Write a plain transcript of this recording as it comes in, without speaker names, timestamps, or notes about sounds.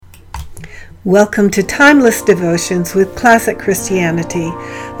Welcome to Timeless Devotions with Classic Christianity.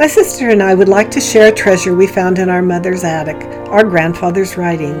 My sister and I would like to share a treasure we found in our mother's attic, our grandfather's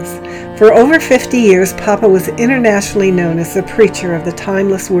writings. For over 50 years, Papa was internationally known as the preacher of the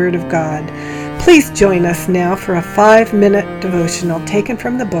timeless Word of God. Please join us now for a 5-minute devotional taken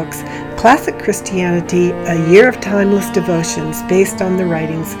from the books Classic Christianity, A Year of Timeless Devotions, based on the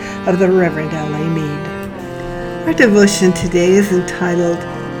writings of the Reverend L.A. Mead. Our devotion today is entitled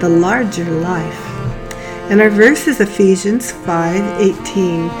The Larger Life. And our verse is Ephesians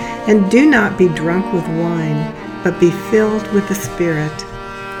 5:18. And do not be drunk with wine, but be filled with the Spirit.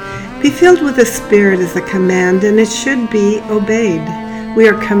 Be filled with the Spirit is a command, and it should be obeyed. We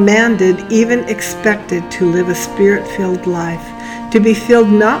are commanded, even expected, to live a Spirit-filled life, to be filled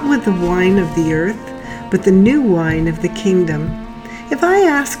not with the wine of the earth, but the new wine of the kingdom. If I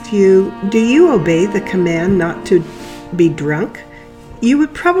asked you, do you obey the command not to be drunk? You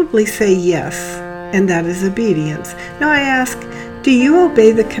would probably say yes, and that is obedience. Now I ask, do you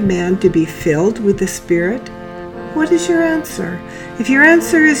obey the command to be filled with the Spirit? What is your answer? If your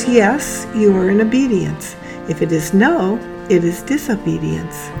answer is yes, you are in obedience. If it is no, it is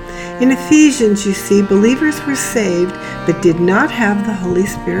disobedience. In Ephesians, you see, believers were saved but did not have the Holy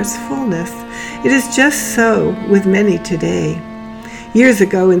Spirit's fullness. It is just so with many today. Years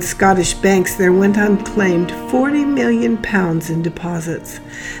ago in Scottish banks there went unclaimed 40 million pounds in deposits.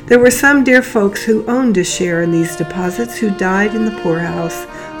 There were some dear folks who owned a share in these deposits who died in the poorhouse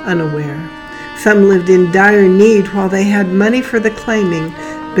unaware. Some lived in dire need while they had money for the claiming,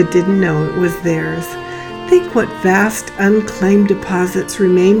 but didn't know it was theirs. Think what vast unclaimed deposits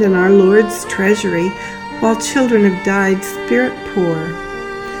remained in our Lord's treasury while children have died spirit poor.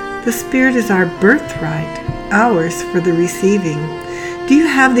 The Spirit is our birthright, ours for the receiving. Do you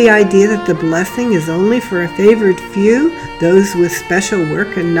have the idea that the blessing is only for a favored few, those with special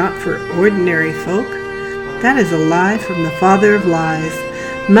work, and not for ordinary folk? That is a lie from the father of lies.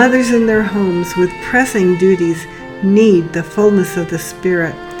 Mothers in their homes with pressing duties need the fullness of the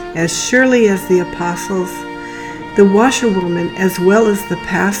Spirit as surely as the apostles, the washerwoman as well as the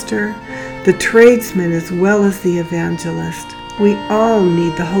pastor, the tradesman as well as the evangelist. We all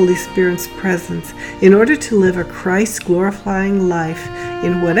need the Holy Spirit's presence in order to live a Christ-glorifying life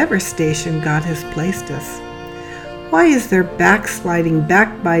in whatever station God has placed us. Why is there backsliding,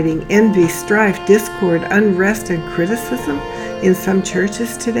 backbiting, envy, strife, discord, unrest, and criticism in some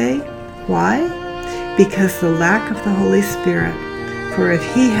churches today? Why? Because the lack of the Holy Spirit. For if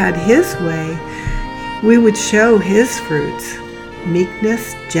He had His way, we would show His fruits: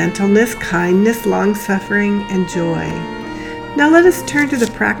 meekness, gentleness, kindness, long-suffering, and joy. Now let us turn to the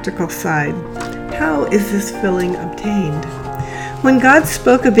practical side. How is this filling obtained? When God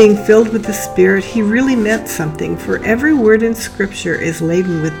spoke of being filled with the Spirit, He really meant something, for every word in Scripture is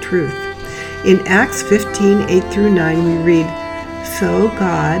laden with truth. In Acts 15:8-9 we read, So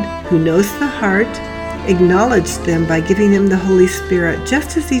God, who knows the heart, acknowledged them by giving them the Holy Spirit,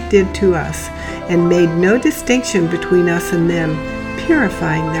 just as He did to us, and made no distinction between us and them,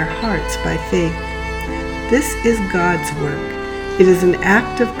 purifying their hearts by faith. This is God's work. It is an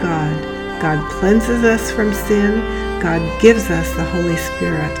act of God. God cleanses us from sin. God gives us the Holy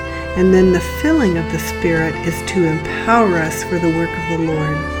Spirit. And then the filling of the Spirit is to empower us for the work of the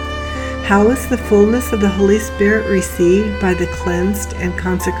Lord. How is the fullness of the Holy Spirit received by the cleansed and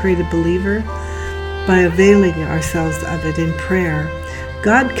consecrated believer? By availing ourselves of it in prayer.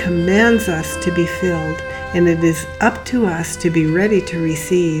 God commands us to be filled, and it is up to us to be ready to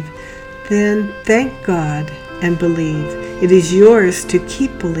receive. Then thank God and believe. It is yours to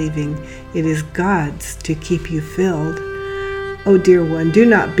keep believing. It is God's to keep you filled. Oh, dear one, do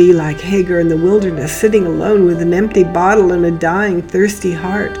not be like Hagar in the wilderness, sitting alone with an empty bottle and a dying, thirsty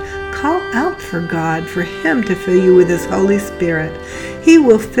heart. Call out for God, for Him to fill you with His Holy Spirit. He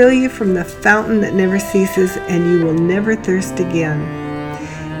will fill you from the fountain that never ceases, and you will never thirst again.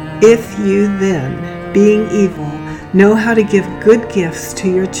 If you then, being evil, know how to give good gifts to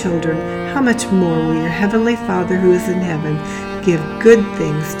your children, how much more will your Heavenly Father who is in heaven give good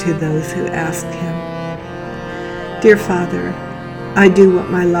things to those who ask Him? Dear Father, I do want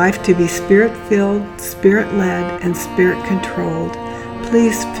my life to be Spirit-filled, Spirit-led, and Spirit-controlled.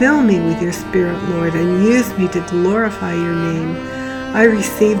 Please fill me with your Spirit, Lord, and use me to glorify your name. I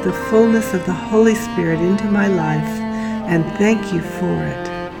receive the fullness of the Holy Spirit into my life, and thank you for it.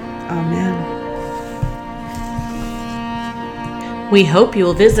 Amen. We hope you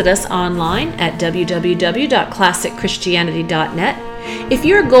will visit us online at www.classicchristianity.net. If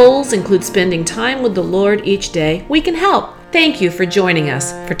your goals include spending time with the Lord each day, we can help. Thank you for joining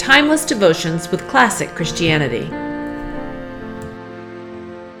us for Timeless Devotions with Classic Christianity.